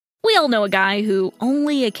all know a guy who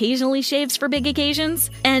only occasionally shaves for big occasions,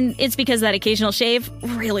 and it's because that occasional shave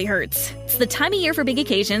really hurts. It's the time of year for big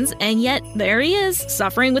occasions, and yet there he is,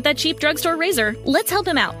 suffering with that cheap drugstore razor. Let's help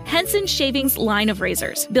him out. Henson Shaving's line of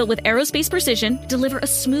razors, built with aerospace precision, deliver a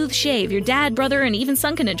smooth shave your dad, brother, and even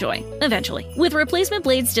son can enjoy, eventually. With replacement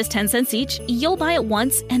blades just 10 cents each, you'll buy it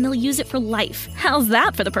once, and they'll use it for life. How's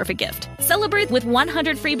that for the perfect gift? Celebrate with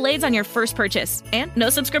 100 free blades on your first purchase, and no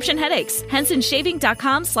subscription headaches.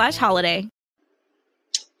 HensonShaving.com/holiday.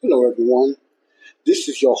 Hello, everyone. This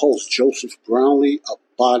is your host, Joseph Brownlee of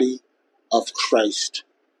Body of Christ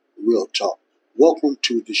Real Talk. Welcome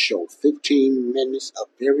to the show. 15 minutes of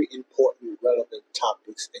very important, relevant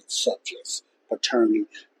topics and subjects pertaining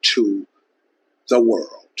to the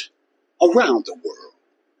world, around the world,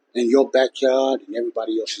 in your backyard and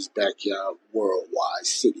everybody else's backyard, worldwide,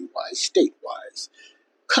 citywide, statewide,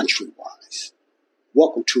 countrywide.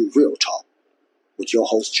 Welcome to Real Talk with your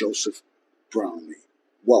host, Joseph Brownlee.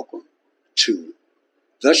 Welcome to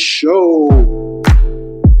the show.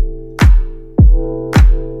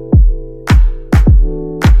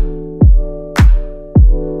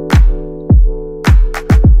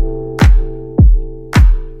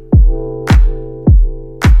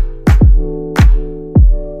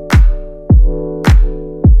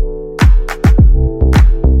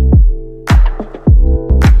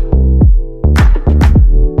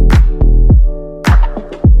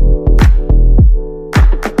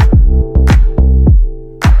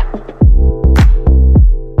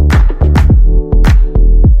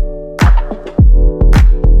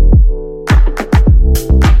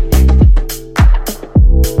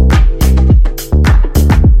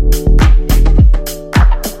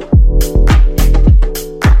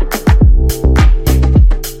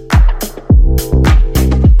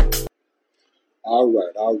 All right.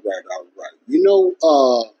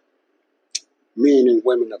 Men and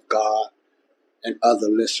women of God and other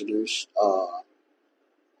listeners,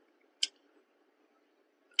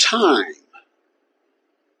 time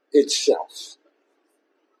itself,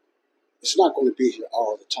 it's not going to be here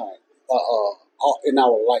all the time, in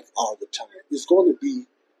our life all the time. It's going to be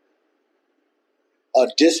a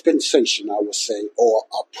dispensation, I would say, or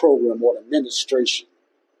a program or administration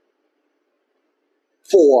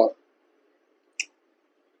for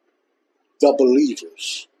the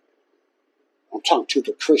believers. I'm talking to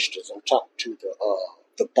the Christians. I'm talking to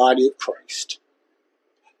the body of Christ.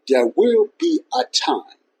 There will be a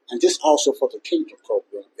time, and this also for the kingdom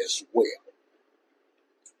program as well.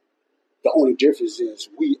 The only difference is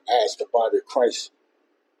we, as the body of Christ,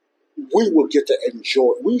 we will get to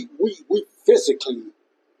enjoy. We physically,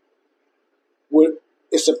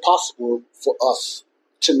 it's impossible for us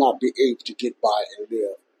to not be able to get by and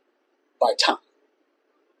live by time.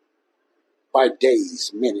 By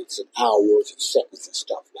days, minutes, and hours, and seconds, and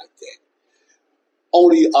stuff like that.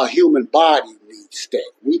 Only a human body needs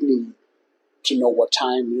that. We need to know what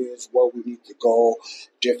time it is, where we need to go,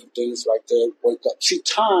 different things like that. Wake up. See,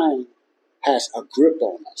 time has a grip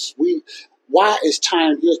on us. Why is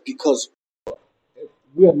time here? Because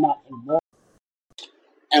we're not involved.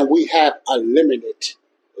 And we have a limited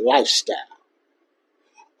lifespan.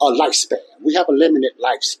 We have a limited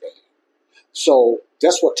lifespan. So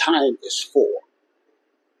that's what time is for.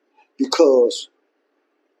 Because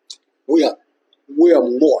we are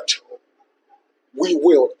mortal. We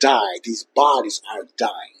will die. These bodies are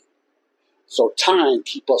dying. So time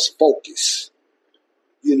keeps us focused,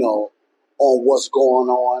 on what's going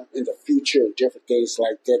on in the future and different things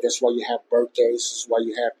like that. That's why you have birthdays. That's why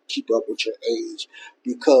you have to keep up with your age.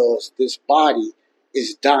 Because this body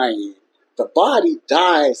is dying. The body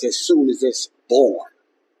dies as soon as it's born.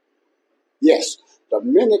 Yes, the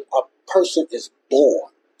minute a person is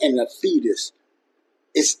born and the fetus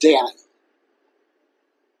is dying.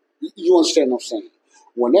 You understand what I'm saying?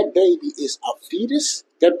 When that baby is a fetus,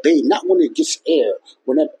 that baby, not when it gets air,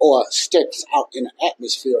 or steps out in the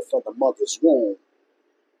atmosphere from the mother's womb,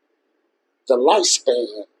 the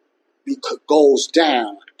lifespan goes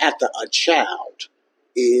down after a child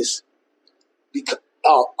is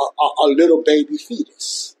a little baby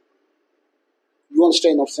fetus. You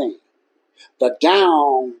understand what I'm saying? The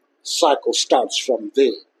down cycle starts from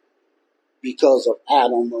there because of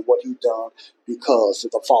Adam and what he done because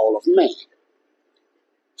of the fall of man.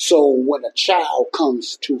 So when a child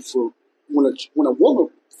comes to fruit, when a woman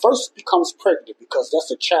first becomes pregnant, because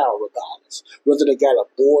that's a child regardless, whether they got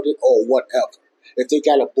aborted or whatever. If they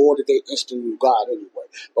got aborted, they instantly God anyway.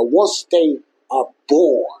 But once they are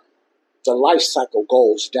born, the life cycle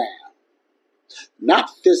goes down.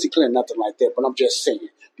 Not physically or nothing like that, but I'm just saying.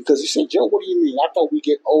 Because you say, Joe, what do you mean? I thought we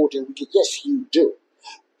get older and yes, you do.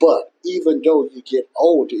 But even though you get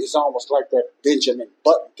older, it's almost like that Benjamin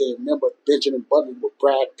Button thing. Remember Benjamin Button with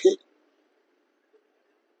Brad Pitt?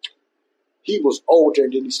 He was older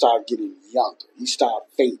and then he started getting younger. He started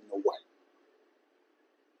fading away.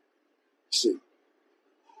 See,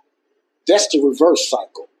 that's the reverse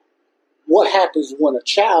cycle. What happens when a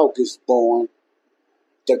child gets born?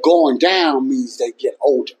 The going down means they get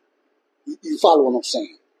older. You follow what I'm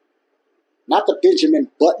saying? Not the Benjamin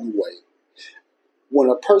Button way. When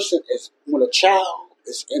a child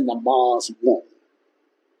is in the mom's womb,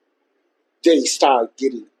 they start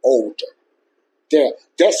getting older.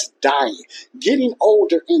 That's dying. Getting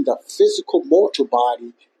older in the physical mortal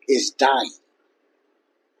body is dying.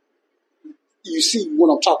 You see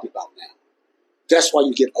what I'm talking about now. That's why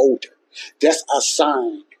you get older. That's a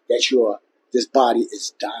sign that this body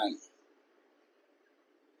is dying.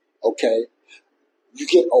 Okay? You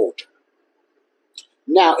get older.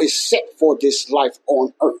 Now it's set for this life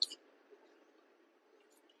on earth.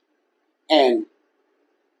 And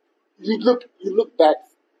you look back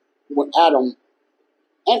when Adam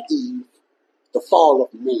and Eve, the fall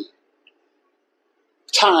of man,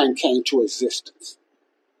 time came to existence.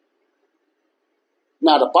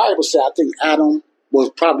 Now the Bible said, I think Adam was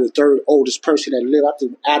probably the third oldest person that lived. I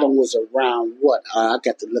think Adam was around what? I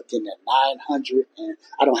got to look in at 900, and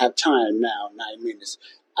I don't have time now, 9 minutes.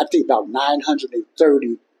 I think about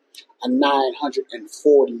 930 and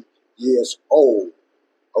 940 years old.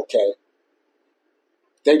 Okay.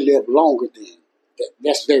 They lived longer than.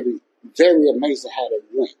 That's very, very amazing how they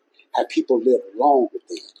went. How people live longer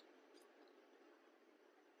than.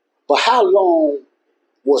 But how long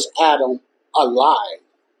was Adam alive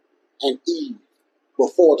and Eve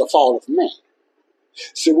before the fall of man?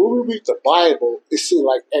 See, when we read the Bible, it seems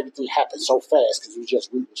like everything happened so fast because we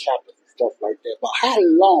just read the chapters and stuff like that. But how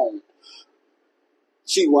long?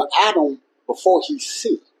 See, when Adam, before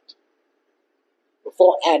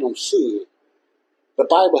Adam sinned, the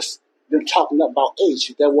Bible's been talking about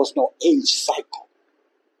age. There was no age cycle.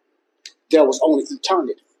 There was only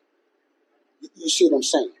eternity. You see what I'm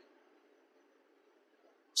saying?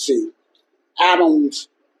 See, Adam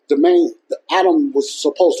was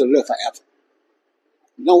supposed to live forever.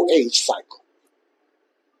 No age cycle.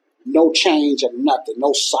 No change or nothing.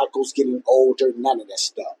 No cycles getting older, none of that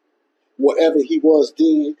stuff. Whatever he was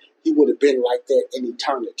then, he would have been like that in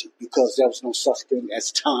eternity because there was no such thing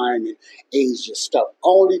as time and age and stuff.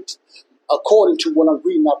 Only according to what I'm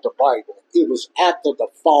reading out the Bible, it was after the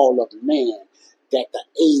fall of man that the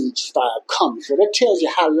age started coming. So that tells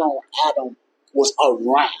you how long Adam was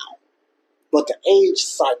around. But the age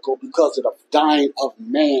cycle, because of the dying of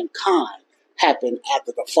mankind, happened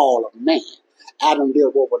after the fall of man. Adam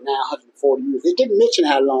lived over 940 years. It didn't mention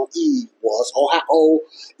how long Eve was or how old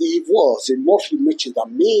Eve was. It mostly mentioned the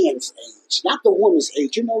man's age, not the woman's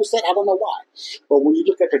age. You notice that? I don't know why. But when you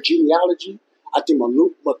look at the genealogy, I think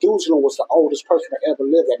Methuselah was the oldest person that ever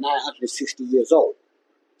lived at 960 years old.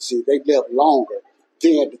 See, they lived longer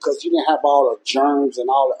then because you didn't have all the germs and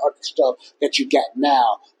all the other stuff that you got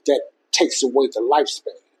now that takes away the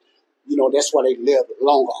lifespan. You know, that's why they lived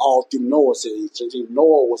longer all through Noah's age. And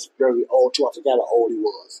Noah was very old too. I forgot how old he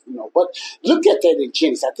was. You know, but look at that in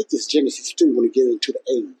Genesis. I think it's Genesis 2 when you get into the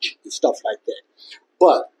age and stuff like that.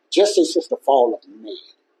 But just as it's the fall of man,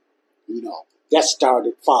 you know, that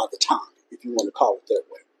started Father Time, if you want to call it that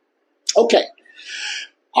way. Okay.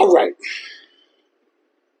 All right.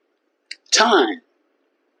 Time.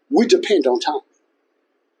 We depend on time.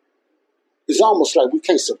 It's almost like we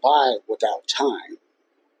can't survive without time.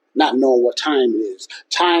 Not knowing what time is.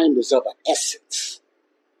 Time is of an essence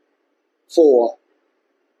for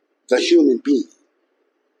the human being.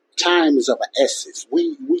 Time is of an essence.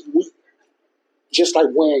 We just like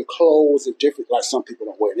wearing clothes and different, like some people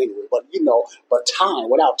don't wear it anyway, but time,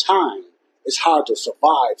 without time, it's hard to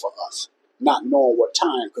survive for us, not knowing what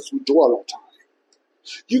time, because we dwell on time.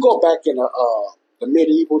 You go back in the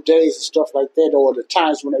medieval days and stuff like that, or the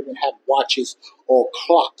times when they didn't have watches or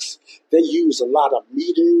clocks, they use a lot of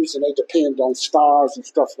meters and they depend on stars and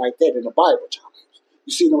stuff like that in the Bible times.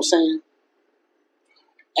 You see what I'm saying?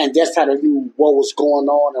 And that's how they knew what was going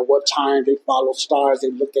on and what time. They followed stars,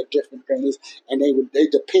 they looked at different things, and they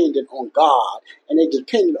depended on God, and they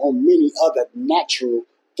depended on many other natural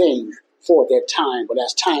things for their time. But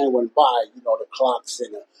as time went by, you know, the clocks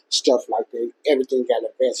and the stuff like that, everything got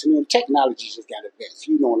advanced. And then technology just got advanced.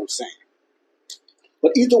 You know what I'm saying?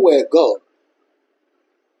 But either way it goes,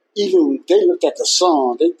 even they looked at the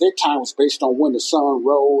sun, their time was based on when the sun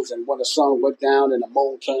rose and when the sun went down and the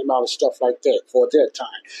moon came out and stuff like that for their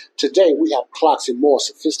time. Today we have clocks and more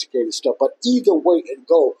sophisticated stuff, but either way it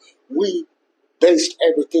go, we based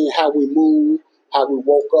everything, how we move, how we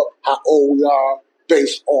woke up, how old we are,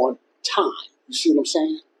 based on time. You see what I'm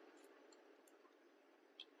saying?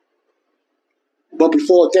 But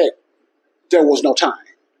before that, there was no time.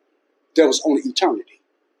 There was only eternity.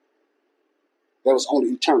 There was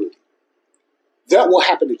only eternity. That will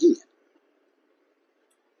happen again.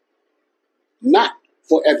 Not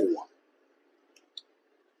for everyone.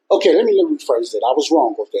 Okay, let me rephrase that. I was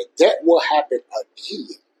wrong with that. That will happen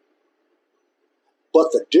again.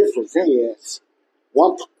 But the difference is,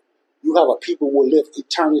 you have a people who will live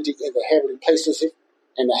eternity in the heavenly places,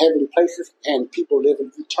 and people live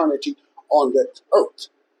in eternity on the earth.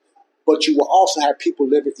 But you will also have people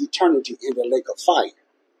living eternity in the lake of fire.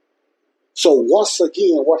 So once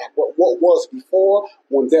again, what was before,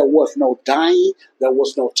 when there was no dying, there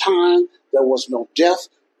was no time, there was no death,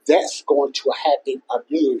 that's going to happen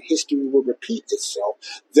again. History will repeat itself.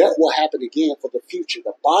 That will happen again for the future.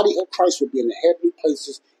 The body of Christ will be in the heavenly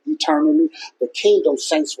places eternally. The kingdom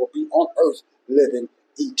saints will be on earth living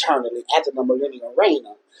eternally. After the millennial reign,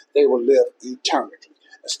 they will live eternity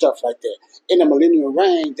and stuff like that. In the millennial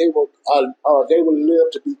reign, they will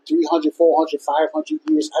live to be 300, 400, 500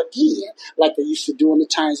 years again, like they used to do in the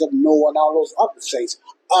times of Noah and all those other saints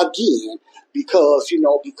again. Because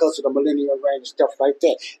of the millennial reign and stuff like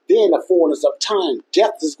that. Then the fullness of time,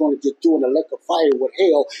 death is going to get through in the lake of fire with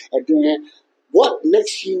hell. And then what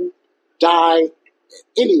makes you die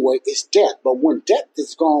anyway is death. But when death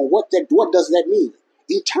is gone, what does that mean?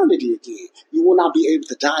 Eternity again. You will not be able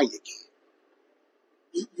to die again.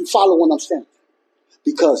 You follow what I'm saying?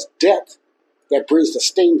 Because death, that brings the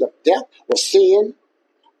sting of death or sin,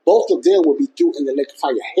 both of them will be through in the lake of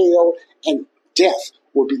fire. Hell and death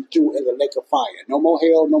will be through in the lake of fire. No more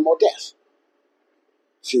hell, no more death.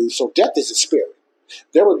 See, so death is a spirit.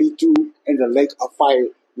 They will be through in the lake of fire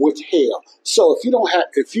with hell. So if you don't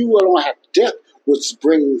have death, which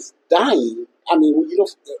brings dying,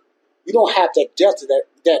 you don't have that death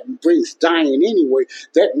that brings dying anyway.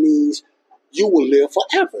 That means you will live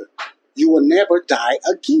forever. You will never die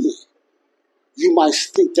again. You might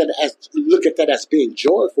look at that as being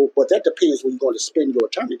joyful, but that depends where you're going to spend your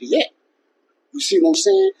eternity at. You see what I'm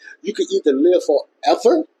saying? You can either live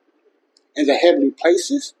forever in the heavenly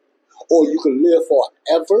places, or you can live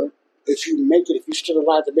forever if you're still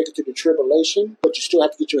alive to make it to the tribulation, but you still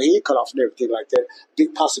have to get your head cut off and everything like that.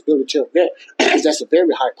 Big possibility of that. That's a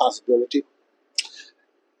very high possibility.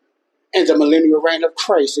 And the millennial reign of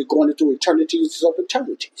Christ is going into eternities of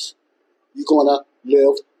eternities. You're going to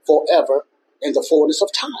live forever in the fullness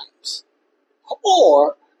of times.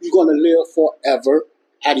 Or you're going to live forever.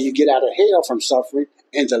 How do you get out of hell from suffering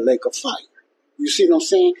in the lake of fire? You see what I'm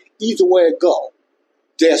saying? Either way it go,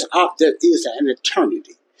 there is an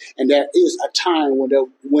eternity. And there is a time when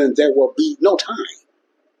there will be no time.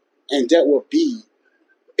 And there will be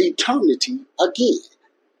eternity again.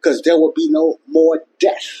 Because there will be no more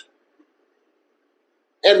death.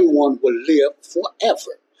 Everyone will live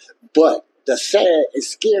forever. But the sad and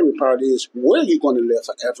scary part is, where are you going to live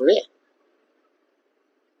forever at?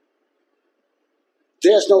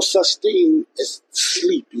 There's no such thing as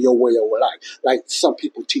sleep your way over life, like some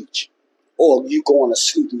people teach. Or you go on to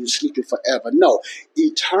sleep and you're sleeping forever. No,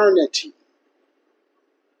 eternity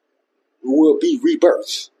will be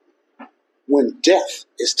rebirth when death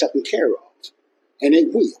is taken care of. And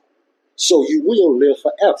it will. So you will live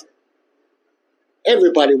forever.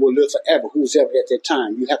 Everybody will live forever, who's ever at that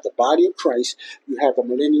time. You have the body of Christ, you have the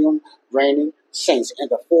millennium reigning saints, and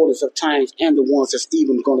the fullness of times, and the ones that's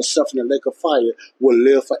even going to suffer in the lake of fire will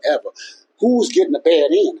live forever. Who's getting the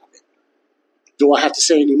bad end of it? Do I have to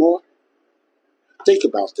say any more? Think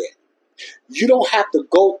about that. You don't have to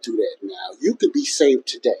go through that now. You could be saved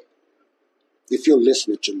today if you're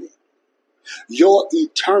listening to me. Your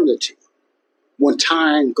eternity, when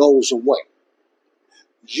time goes away,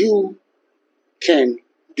 you can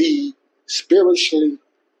be spiritually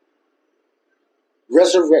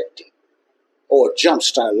resurrected or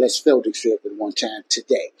jump-started, Les Feldick said at one time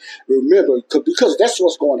today. Remember, because that's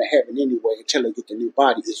what's going to happen anyway until you get the new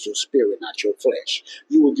body. It's your spirit, not your flesh.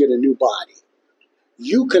 You will get a new body.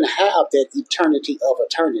 You can have that eternity of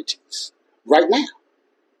eternities right now.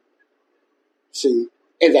 See,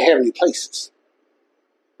 in the heavenly places.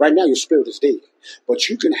 Right now, your spirit is dead. But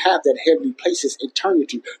you can have that heavenly places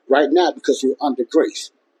eternity right now because you're under grace.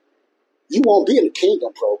 You won't be in the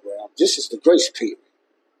kingdom program. This is the grace period.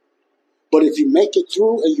 But if you make it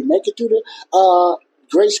through and you make it through the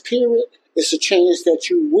grace period, it's a chance that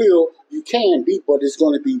you can be, but it's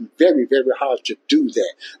going to be very, very hard to do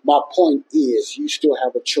that. My point is, you still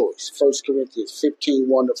have a choice. 1 Corinthians 15,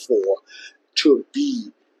 1-4, to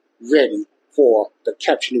be ready for the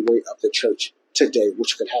capturing away of the church today,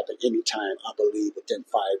 which could happen anytime, I believe, within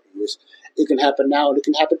 5 years. It can happen now, and it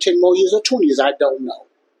can happen 10 more years or 20 years. I don't know.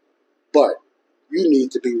 But you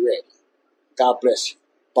need to be ready. God bless you.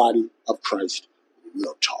 Body of Christ,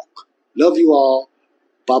 Real Talk. Love you all.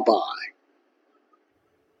 Bye-bye.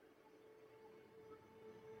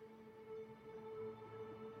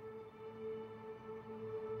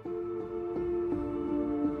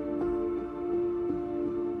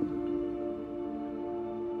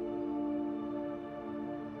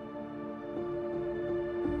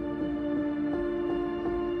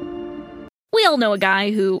 We all know a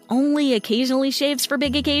guy who only occasionally shaves for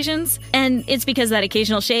big occasions, and it's because that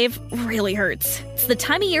occasional shave really hurts. It's the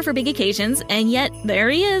time of year for big occasions, and yet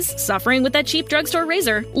there he is, suffering with that cheap drugstore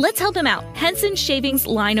razor. Let's help him out. Henson Shaving's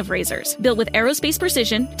line of razors, built with aerospace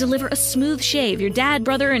precision, deliver a smooth shave your dad,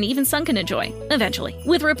 brother, and even son can enjoy, eventually.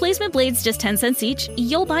 With replacement blades just 10 cents each,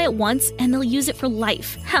 you'll buy it once, and they'll use it for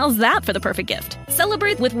life. How's that for the perfect gift?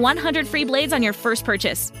 Celebrate with 100 free blades on your first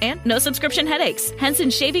purchase, and no subscription headaches.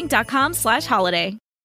 HensonShaving.com/holiday.